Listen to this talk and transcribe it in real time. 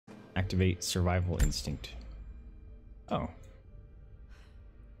Activate survival instinct. Oh.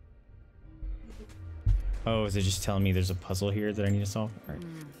 Oh, is it just telling me there's a puzzle here that I need to solve? All right.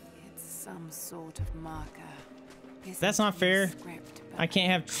 It's some sort of marker. That's not fair. I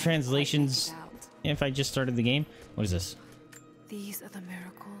can't have translations if I just started the game. What is this? These are the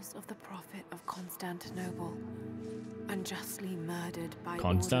miracles of the Prophet of Constantinople, unjustly murdered by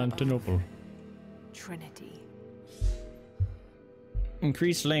Constantinople. Trinity.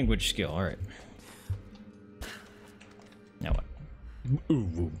 Increase language skill. All right. Now what?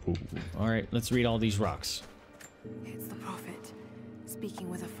 All right, let's read all these rocks. It's the Prophet speaking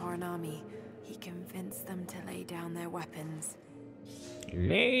with a foreign army. He convinced them to lay down their weapons.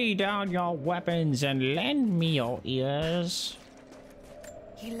 Lay down your weapons and lend me your ears.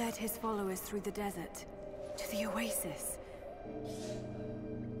 He led his followers through the desert to the oasis.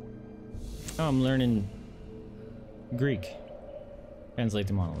 Oh, I'm learning Greek. Translate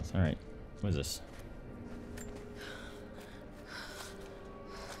the monolith. All right. What is this?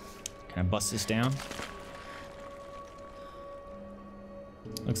 Can I bust this down?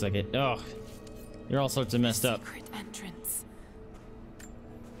 Looks like it. Oh, you're all sorts of messed up. Secret entrance.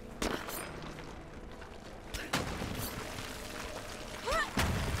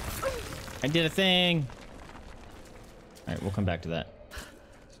 I did a thing. All right, we'll come back to that.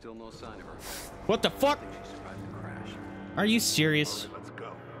 Still no sign of her. What the fuck? I think she survived the crash. Are you serious? Let's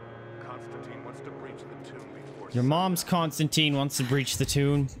go. Constantine wants to breach the tomb before Your mom's Constantine wants to breach the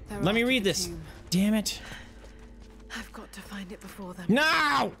tomb. Let me read this. Damn it. I've got to find it before them.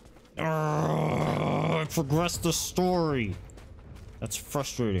 No! I progressed the story. That's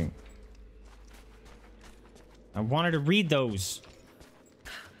frustrating. I wanted to read those.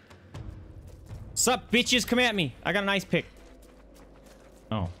 Sup, bitches? Come at me. I got an ice pick.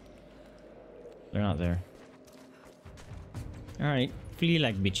 Oh. They're not there. Alright. Flee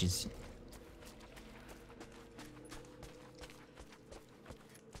like bitches.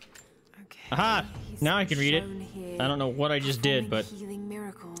 Okay. Aha! He's Now I can read it. shown here I don't know what I just did, but performing healing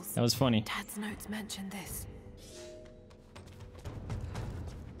miracles. that was funny. Dad's notes mention this.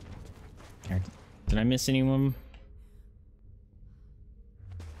 Alright. Did I miss anyone?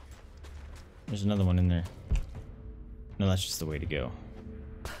 There's another one in there. No, that's just the way to go.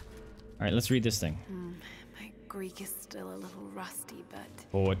 Alright, let's read this thing. My Greek is still a little rusty, but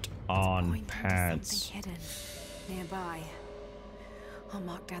Put on pointing to pants. something hidden nearby. I'll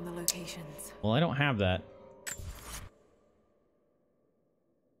mark down the locations. Well, I don't have that.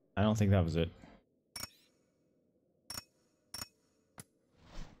 I don't think that was it.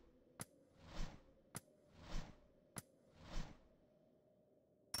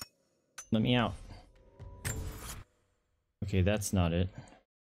 Let me out. Okay, that's not it.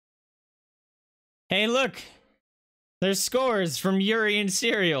 Hey, look! There's scores from Yuri and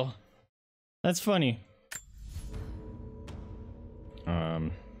Serial. That's funny.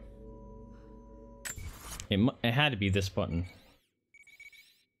 It had to be this button.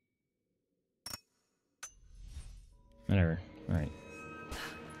 Whatever. Alright.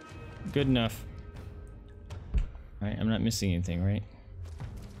 Good enough. Alright, I'm not missing anything, right?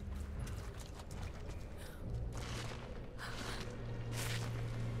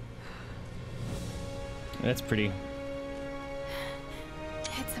 That's pretty.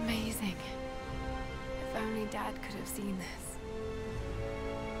 It's amazing. If only Dad could have seen this.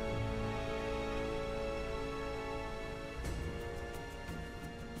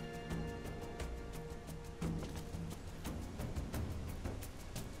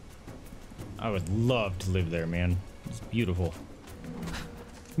 I would love to live there, man. It's beautiful.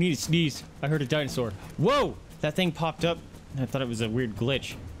 Need to sneeze. I heard a dinosaur. Whoa! That thing popped up. I thought it was a weird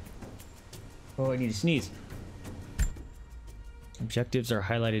glitch. Oh, I need to sneeze. Objectives are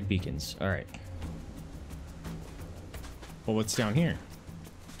highlighted beacons. All right. Well, what's down here?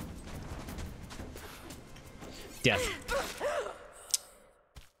 Death.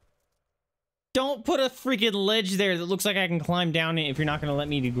 Don't put a freaking ledge there that looks like I can climb down it if you're not going to let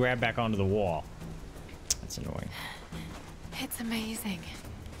me to grab back onto the wall. That's annoying. It's amazing.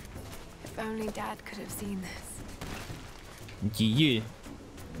 If only Dad could have seen this. Yeah.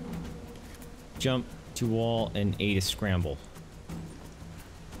 Jump to wall and A to scramble.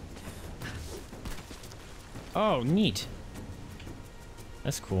 Oh, neat.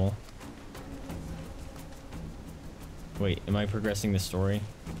 That's cool. Wait, am I progressing the story?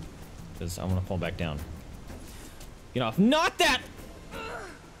 Because I want to fall back down. Get off. Not that!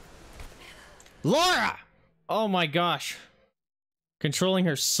 Laura! Oh my gosh. Controlling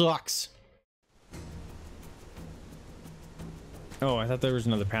her sucks. Oh, I thought there was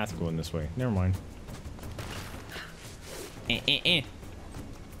another path going this way. Never mind.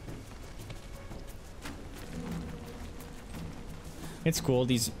 It's cool.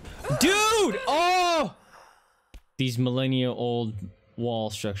 These... Dude! Oh! These millennia-old wall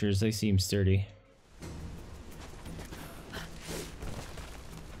structures, they seem sturdy.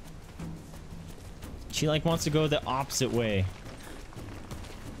 She, like, wants to go the opposite way.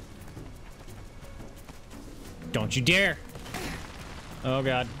 Don't you dare! Oh,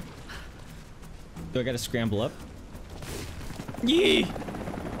 God. Do I gotta scramble up? Yee!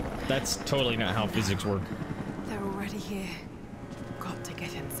 That's totally not how physics work. They're already here. Got to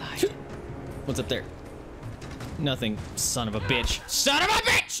get inside. What's up there? Nothing. Son of a bitch. Son of a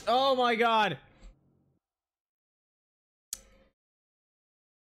bitch! Oh my god!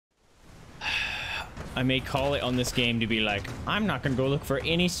 I may call it on this game to be like, I'm not gonna go look for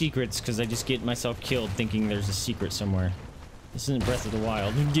any secrets because I just get myself killed thinking there's a secret somewhere. This isn't Breath of the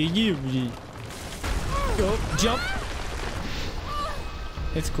Wild. Go, jump!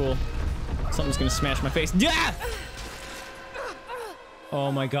 It's cool. Something's gonna smash my face. Yeah!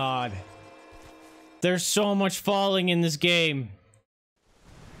 Oh my god. There's so much falling in this game.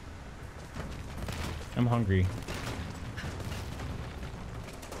 I'm hungry.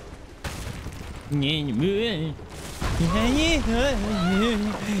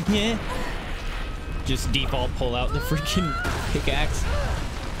 Just default pull out the freaking pickaxe.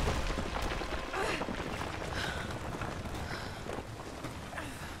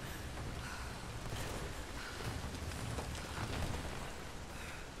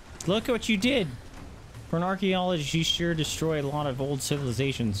 Look what you did. For an archaeologist, you sure destroyed a lot of old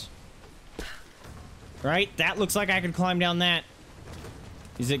civilizations. Right? That looks like I could climb down that.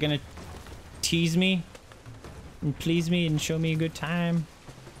 Is it gonna tease me? And please me and show me a good time?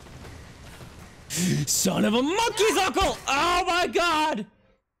 Son of a monkey's uncle! Oh my god!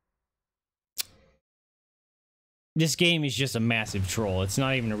 This game is just a massive troll. It's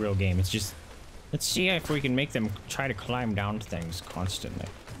not even a real game. It's just... Let's see if we can make them try to climb down things constantly.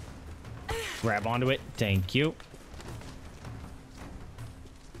 Grab onto it. Thank you.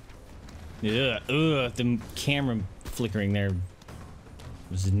 Ugh, the camera flickering there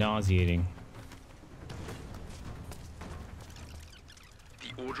was nauseating.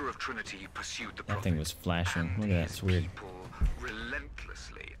 The Order of Trinity pursued the That thing was flashing. Look at that, it's weird. People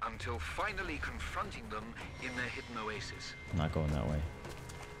relentlessly until finally confronting them in their hidden oasis. I'm not going that way.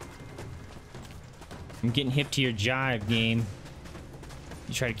 I'm getting hip to your jive, game.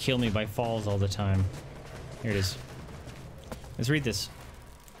 You try to kill me by falls all the time. Here it is. Let's read this.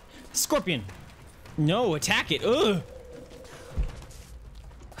 Scorpion! No, attack it! Ugh!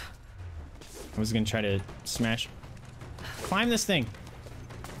 I was gonna try to smash... Climb this thing!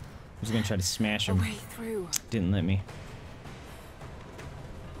 I was gonna try to smash him. A way through. Didn't let me.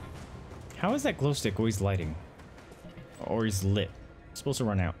 How is that glow stick always lighting? Or he's lit? It's supposed to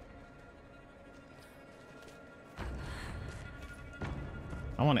run out.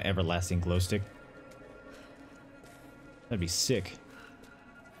 I want an everlasting glow stick. That'd be sick.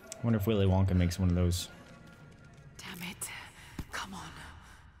 I wonder if Willy Wonka makes one of those. Damn it. Come on.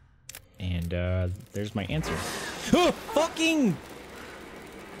 And there's my answer. Oh, fucking!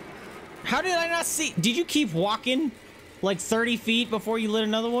 How did I not see? Did you keep walking like 30 feet before you lit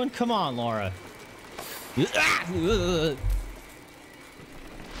another one? Come on, Laura.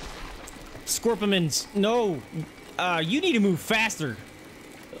 Scorpions, no. You need to move faster.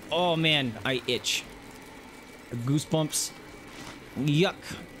 Oh man, I itch. Goosebumps. Yuck.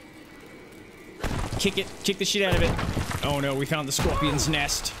 Kick it. Kick the shit out of it. Oh no, we found the scorpion's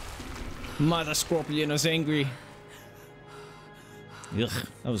nest. Mother Scorpion is angry. Ugh,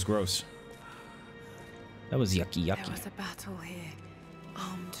 that was gross. That was yucky, yucky. There was a battle here.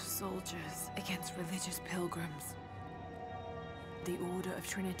 Armed soldiers against religious pilgrims. The Order of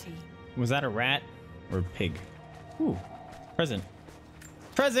Trinity. Was that a rat or a pig? Ooh, present.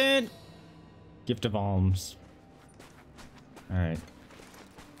 Present! Gift of alms. Alright.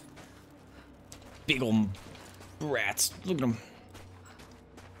 Big ol' rats. Look at them.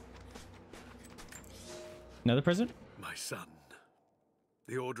 Another present? My son,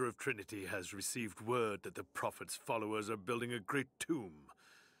 the Order of Trinity has received word that the Prophet's followers are building a great tomb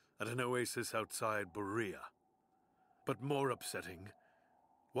at an oasis outside Berea. But more upsetting,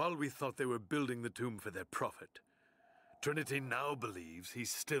 while we thought they were building the tomb for their Prophet, Trinity now believes he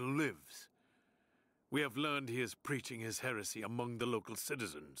still lives. We have learned he is preaching his heresy among the local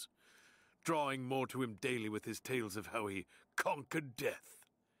citizens, drawing more to him daily with his tales of how he conquered death.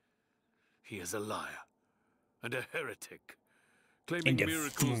 He is a liar and a heretic, claiming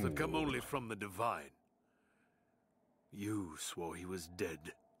miracles that come only from the divine. You swore he was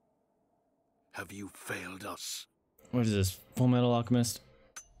dead. Have you failed us? What is this? Full Metal Alchemist?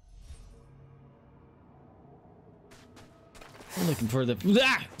 I'm looking for the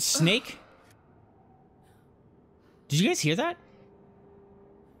snake. Did you guys hear that?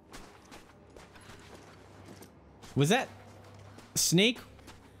 Was that snake,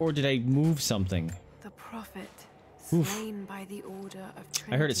 or did I move something? The prophet, Oof. slain by the order of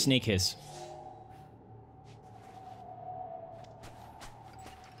Trinity. I heard a snake hiss.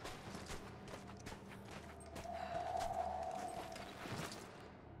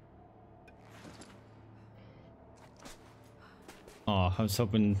 Oh, I was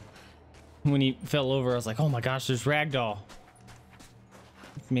hoping when he fell over, I was like, oh my gosh, there's Ragdoll.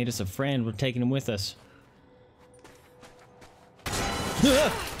 Made us a friend. We're taking him with us.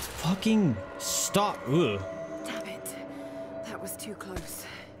 Fucking stop. Ugh. Damn it. That was too close.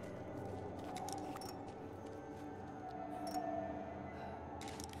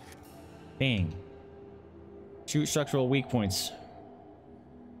 Bang. Shoot structural weak points.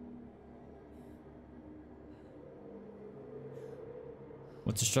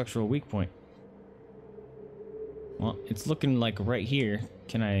 What's a structural weak point? Well, it's looking like right here.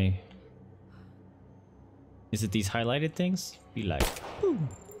 Can I... Is it these highlighted things? Be like... Woo.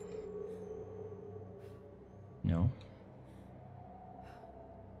 No.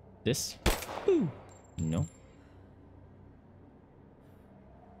 This? Woo. No.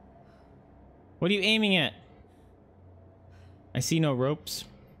 What are you aiming at? I see no ropes.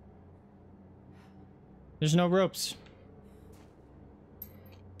 There's no ropes.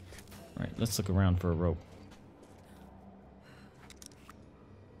 Alright, let's look around for a rope.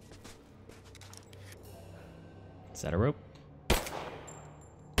 Is that a rope?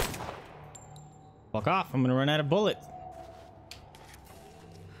 Fuck off, I'm gonna run out of bullets.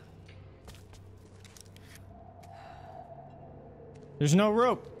 There's no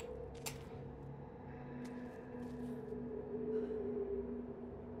rope.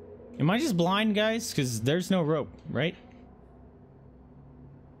 Am I just blind, guys? Because there's no rope, right?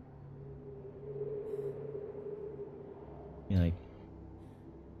 You're like...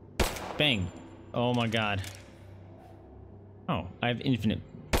 Bang. Oh my god. Oh, I have infinite.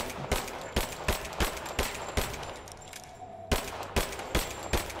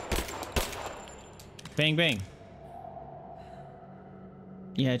 Bang, bang.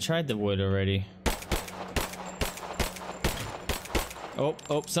 Yeah, I tried the wood already. Oh,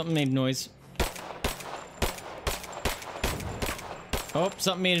 oh, something made noise. Oh,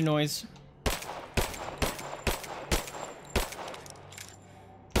 something made a noise.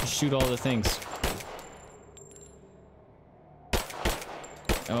 Just shoot all the things.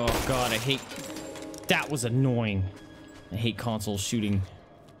 Oh god, I hate... That was annoying. I hate console shooting.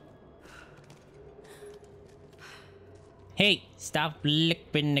 Hey, stop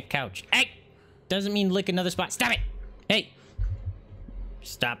licking the couch. Hey! Doesn't mean lick another spot. Stop it! Hey!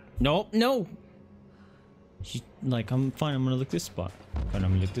 Stop. No, no! She's like, I'm fine, I'm gonna lick this spot. Fine,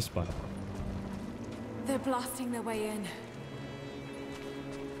 I'm gonna lick this spot. They're blasting their way in.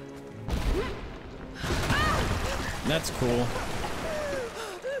 That's cool.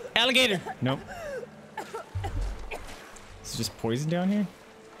 Alligator! Nope. Is it just poison down here?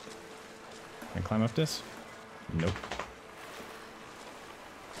 Can I climb up this? Nope.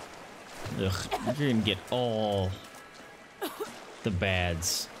 Ugh, you're gonna get all the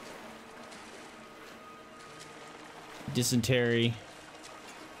bads. Dysentery.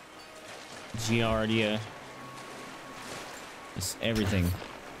 Giardia. Just everything.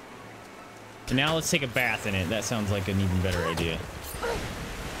 And now let's take a bath in it. That sounds like an even better idea.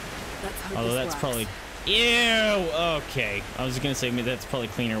 Although that's probably... Ew! Okay. I was gonna say that's probably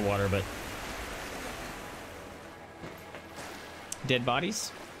cleaner water, but... Dead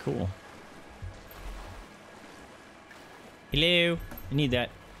bodies? Cool. Hello? I need that.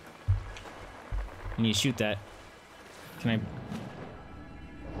 I need to shoot that. Can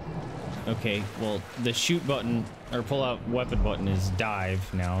I... Okay, well, the shoot button, or pull out weapon button is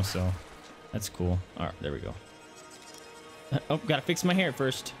dive now, so... That's cool. Alright, there we go. Oh, gotta fix my hair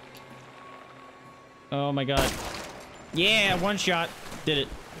first. Oh my god. Yeah, one shot. Did it.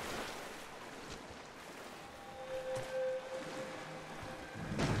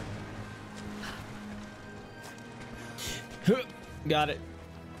 Got it.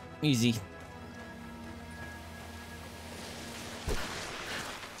 Easy.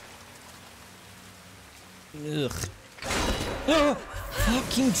 Ugh. Oh,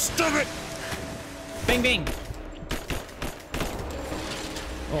 fucking stop it! Bang, bang.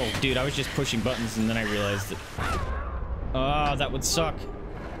 Oh, dude, I was just pushing buttons and then I realized that... Oh, that would suck.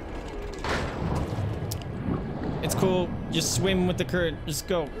 It's cool. Just swim with the current. Just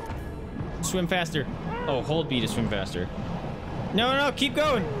go. Swim faster. Oh, hold B to swim faster. No, no, keep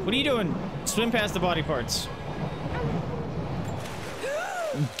going. What are you doing? Swim past the body parts.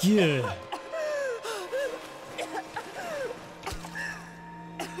 Good.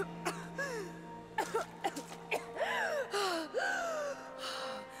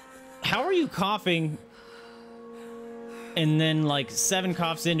 How are you coughing? And then like 7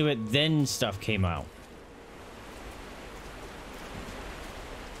 coughs into it, then stuff came out.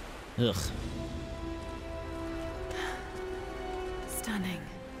 Ugh. Stunning.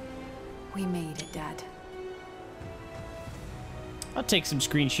 We made it, Dad. I'll take some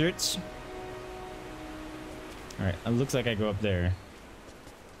screenshots. Alright, it looks like I go up there.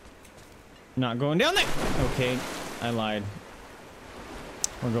 Not going down there! Okay, I lied.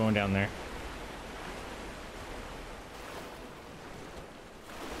 We're going down there.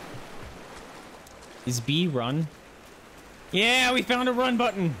 Is B run? Yeah, we found a run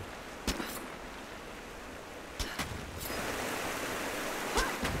button!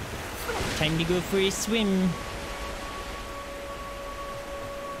 Time to go for a swim.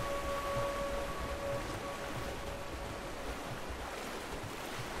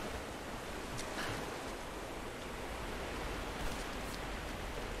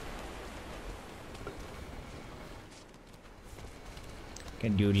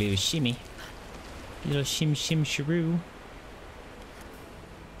 Gonna do a little shimmy. A little shim shim sharoo.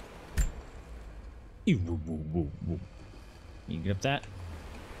 Ew, woo, woo, woo, woo. You get up that?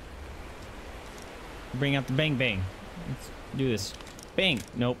 Bring out the bang bang. Let's do this. Bang!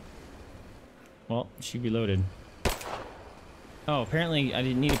 Nope. Well, she reloaded. Oh, apparently I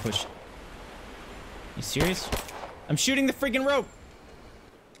didn't need to push. You serious? I'm shooting the freaking rope!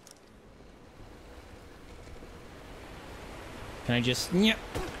 Can I just... Yeah.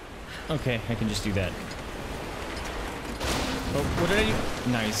 Okay, I can just do that. Oh, what did I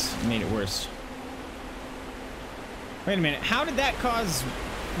do? Nice. Made it worse. Wait a minute. How did that cause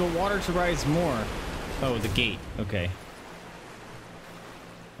the water to rise more? Oh, the gate. Okay.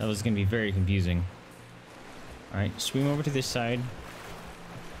 That was going to be very confusing. Alright, swim over to this side.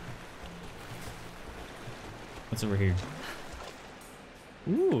 What's over here?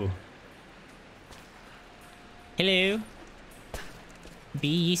 Ooh. Hello. Be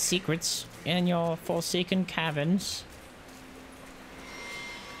ye secrets in your forsaken caverns.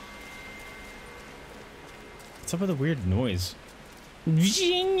 What's up with the weird noise?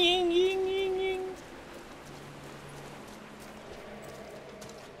 Ying, ying, ying, ying, ying.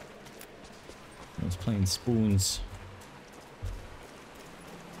 I was playing spoons.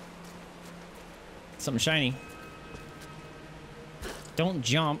 Something shiny. Don't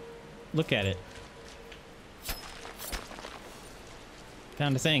jump. Look at it.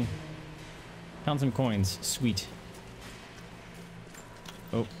 Found a thing. Found some coins. Sweet.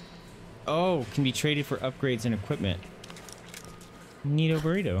 Oh. Oh, can be traded for upgrades and equipment. Neato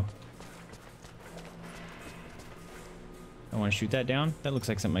burrito. I want to shoot that down. That looks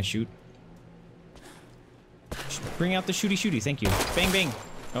like something I shoot. Bring out the shooty shooty. Thank you. Bang bang.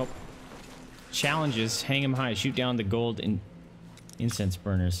 Oh. Challenges. Hang them high. Shoot down the gold and incense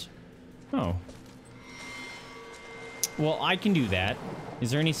burners. Oh. Well, I can do that. Is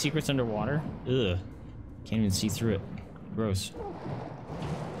there any secrets underwater? Ugh. Can't even see through it. Gross.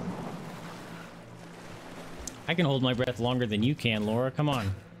 I can hold my breath longer than you can, Laura. Come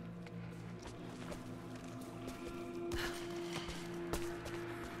on.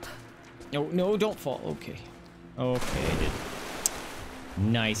 No, no, don't fall. Okay. Okay, I did.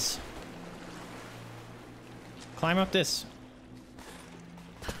 Nice. Climb up this.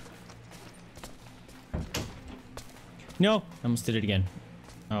 No! I almost did it again.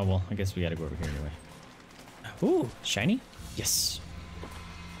 Oh, well, I guess we gotta go over here anyway. Ooh, shiny? Yes.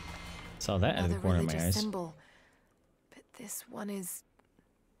 Saw that out of the corner of my eyes. Symbol, but this one is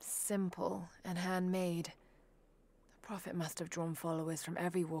simple and handmade. The prophet must have drawn followers from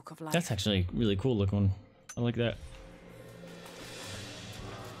every walk of life. That's actually really cool looking. I like that.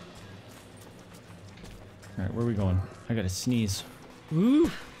 Alright, where are we going? I gotta sneeze.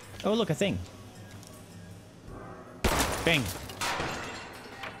 Ooh! Oh, look, a thing. Bang.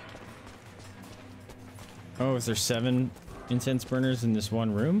 Oh, is there 7 incense burners in this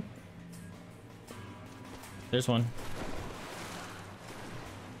one room? There's one.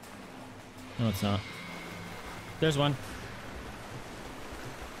 No, it's not. There's one.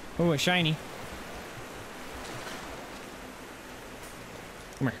 Oh, a shiny.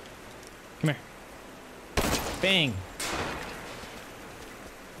 Come here. Come here. Bang.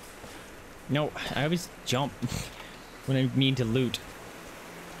 No, I always jump when I need to loot.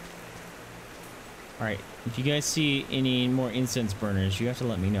 Alright, if you guys see any more incense burners, you have to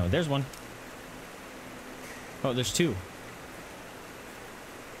let me know. There's one. Oh, there's 2.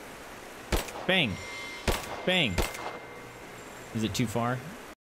 Bang. Bang. Is it too far?